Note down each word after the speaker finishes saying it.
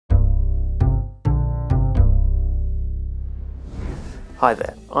Hi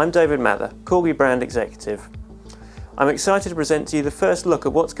there, I'm David Mather, Corgi Brand Executive. I'm excited to present to you the first look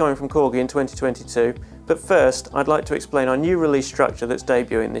at what's coming from Corgi in 2022, but first I'd like to explain our new release structure that's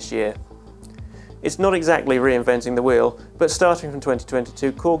debuting this year. It's not exactly reinventing the wheel, but starting from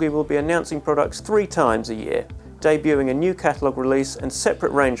 2022, Corgi will be announcing products 3 times a year, debuting a new catalogue release and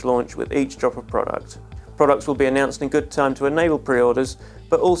separate range launch with each drop of product. Products will be announced in good time to enable pre-orders,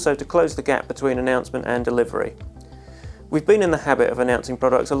 but also to close the gap between announcement and delivery. We've been in the habit of announcing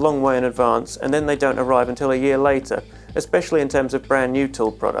products a long way in advance and then they don't arrive until a year later, especially in terms of brand new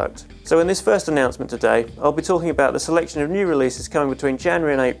tool product. So in this first announcement today, I'll be talking about the selection of new releases coming between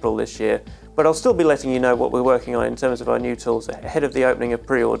January and April this year, but I'll still be letting you know what we're working on in terms of our new tools ahead of the opening of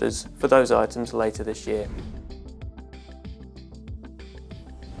pre-orders for those items later this year.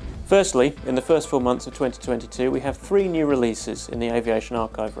 Firstly, in the first 4 months of 2022, we have 3 new releases in the Aviation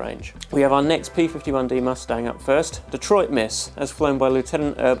Archive range. We have our next P-51D Mustang up first, Detroit Miss, as flown by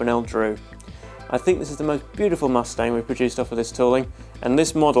Lieutenant Urban L. Drew. I think this is the most beautiful Mustang we've produced off of this tooling, and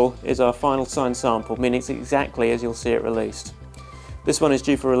this model is our final signed sample, meaning it's exactly as you'll see it released. This one is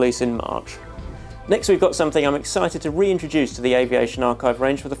due for release in March. Next we've got something I'm excited to reintroduce to the Aviation Archive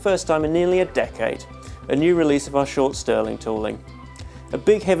range for the first time in nearly a decade, a new release of our short Sterling tooling. A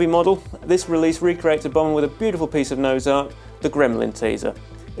big heavy model, this release recreates a bomber with a beautiful piece of nose art, the Gremlin teaser.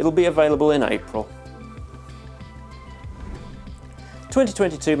 It'll be available in April.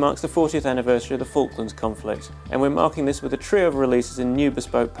 2022 marks the 40th anniversary of the Falklands conflict, and we're marking this with a trio of releases in new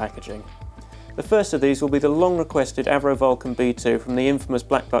bespoke packaging. The first of these will be the long requested Avro Vulcan B2 from the infamous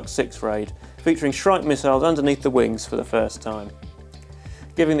Black Buck 6 raid, featuring Shrike missiles underneath the wings for the first time,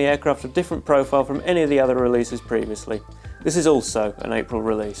 giving the aircraft a different profile from any of the other releases previously. This is also an April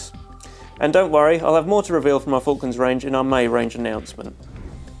release. And don't worry, I'll have more to reveal from our Falklands range in our May range announcement.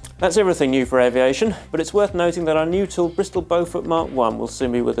 That's everything new for aviation, but it's worth noting that our new tool Bristol Beaufort Mark I will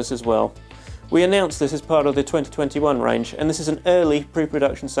soon be with us as well. We announced this as part of the 2021 range, and this is an early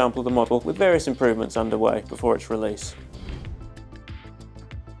pre-production sample of the model with various improvements underway before its release.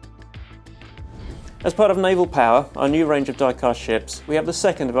 As part of Naval Power, our new range of die-cast ships, we have the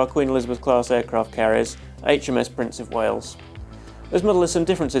second of our Queen Elizabeth class aircraft carriers, HMS Prince of Wales. This model has some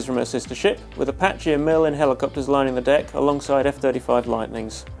differences from her sister ship, with Apache and Merlin helicopters lining the deck alongside F-35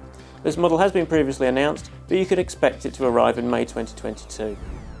 Lightnings. This model has been previously announced, but you could expect it to arrive in May 2022.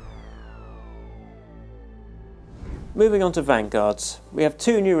 Moving on to Vanguards, we have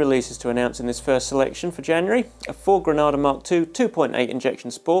 2 new releases to announce in this first selection for January, a Ford Granada Mark II 2.8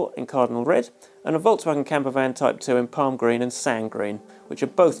 injection Sport in Cardinal Red, and a Volkswagen Campervan Type 2 in Palm Green and Sand Green, which are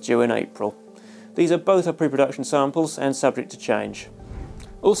both due in April. These are both our pre-production samples and subject to change.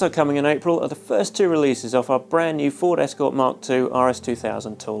 Also coming in April are the first 2 releases off our brand new Ford Escort Mark II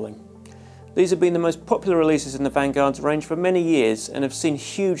RS2000 tooling. These have been the most popular releases in the Vanguards range for many years and have seen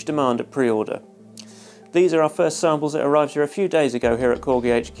huge demand at pre-order. These are our first samples that arrived here a few days ago here at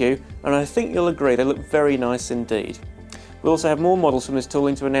Corgi HQ, and I think you'll agree they look very nice indeed. We'll also have more models from this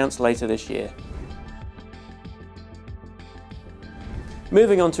tooling to announce later this year.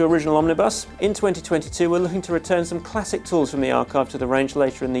 Moving on to Original Omnibus, in 2022 we're looking to return some classic tools from the archive to the range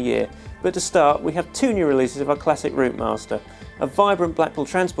later in the year, but to start we have 2 new releases of our classic Routemaster, a vibrant Blackpool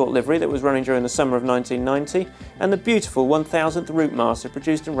Transport livery that was running during the summer of 1990, and the beautiful 1000th Routemaster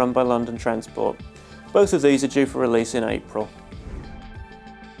produced and run by London Transport. Both of these are due for release in April.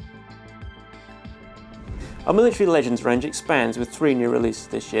 Our Military Legends range expands with 3 new releases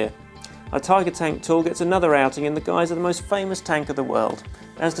this year. Our Tiger Tank tool gets another outing in the guise of the most famous tank of the world,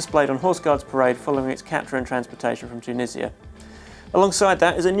 as displayed on Horse Guards Parade following its capture and transportation from Tunisia. Alongside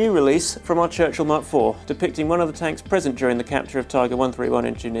that is a new release from our Churchill Mark IV, depicting one of the tanks present during the capture of Tiger 131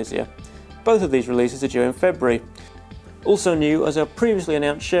 in Tunisia. Both of these releases are due in February. Also new is our previously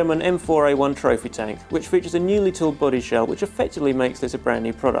announced Sherman M4A1 trophy tank, which features a newly tooled body shell which effectively makes this a brand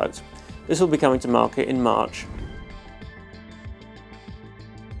new product. This will be coming to market in March.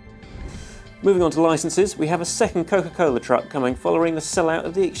 Moving on to licenses, we have a second Coca-Cola truck coming following the sellout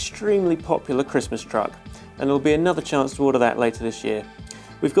of the extremely popular Christmas truck, and there will be another chance to order that later this year.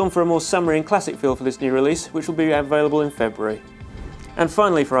 We've gone for a more summery and classic feel for this new release, which will be available in February. And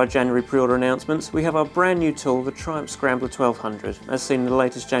finally for our January pre-order announcements, we have our brand new tool, the Triumph Scrambler 1200, as seen in the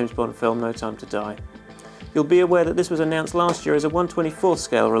latest James Bond film No Time to Die. You'll be aware that this was announced last year as a 1/24th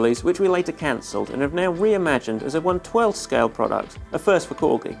scale release, which we later cancelled and have now reimagined as a 1/12th scale product, a first for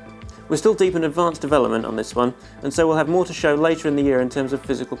Corgi. We're still deep in advanced development on this one, and so we'll have more to show later in the year in terms of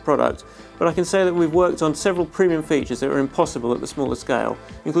physical product, but I can say that we've worked on several premium features that are impossible at the smaller scale,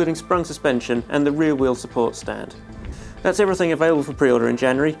 including sprung suspension and the rear wheel support stand. That's everything available for pre-order in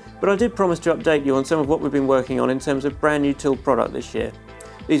January, but I did promise to update you on some of what we've been working on in terms of brand new tool product this year.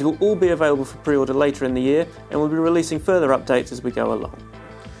 These will all be available for pre-order later in the year, and we'll be releasing further updates as we go along.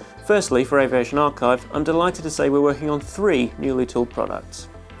 Firstly, for Aviation Archive, I'm delighted to say we're working on 3 newly tooled products.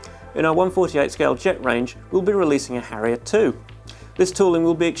 In our 1/48 scale jet range, we'll be releasing a Harrier 2. This tooling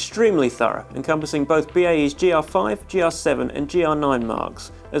will be extremely thorough, encompassing both BAE's GR5, GR7 and GR9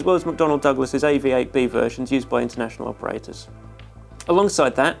 marks, as well as McDonnell Douglas's AV8B versions used by international operators.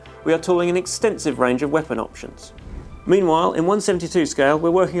 Alongside that, we are tooling an extensive range of weapon options. Meanwhile, in 1/72 scale,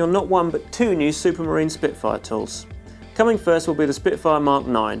 we're working on not 1 but 2 new Supermarine Spitfire tools. Coming first will be the Spitfire Mark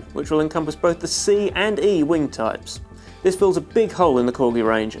 9, which will encompass both the C and E wing types. This fills a big hole in the Corgi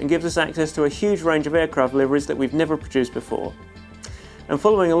range and gives us access to a huge range of aircraft liveries that we've never produced before. And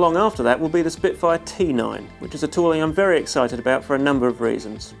following along after that will be the Spitfire T9, which is a tooling I'm very excited about for a number of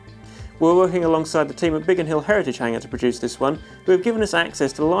reasons. We're working alongside the team at Biggin Hill Heritage Hangar to produce this one, who have given us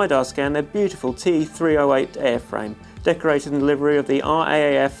access to LiDAR scan their beautiful T308 airframe, decorated in the livery of the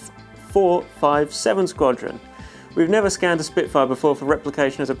RAAF 457 Squadron. We've never scanned a Spitfire before for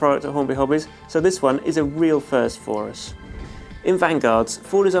replication as a product at Hornby Hobbies, so this one is a real first for us. In Vanguards,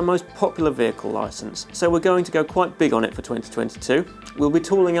 Ford is our most popular vehicle licence, so we're going to go quite big on it for 2022. We'll be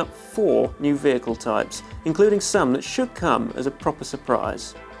tooling up 4 new vehicle types, including some that should come as a proper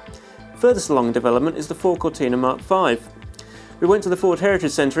surprise. Furthest along in development is the Ford Cortina Mark 5. We went to the Ford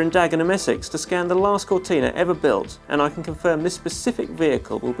Heritage Centre in Dagenham, Essex to scan the last Cortina ever built, and I can confirm this specific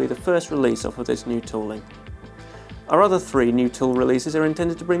vehicle will be the first release off of this new tooling. Our other 3 new tool releases are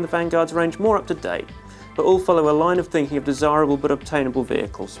intended to bring the Vanguards range more up to date, but all follow a line of thinking of desirable but obtainable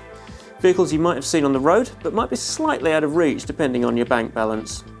vehicles. Vehicles you might have seen on the road, but might be slightly out of reach depending on your bank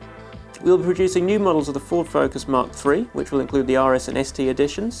balance. We'll be producing new models of the Ford Focus Mark III, which will include the RS and ST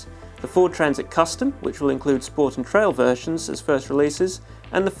editions, the Ford Transit Custom, which will include Sport and Trail versions as first releases,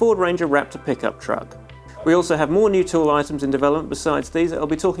 and the Ford Ranger Raptor pickup truck. We also have more new tool items in development besides these that I'll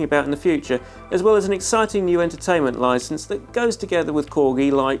be talking about in the future, as well as an exciting new entertainment licence that goes together with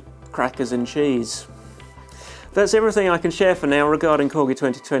Corgi like crackers and cheese. That's everything I can share for now regarding Corgi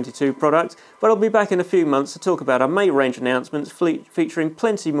 2022 product, but I'll be back in a few months to talk about our May range announcements featuring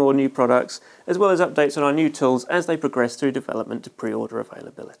plenty more new products, as well as updates on our new tools as they progress through development to pre-order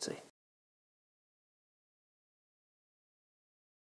availability.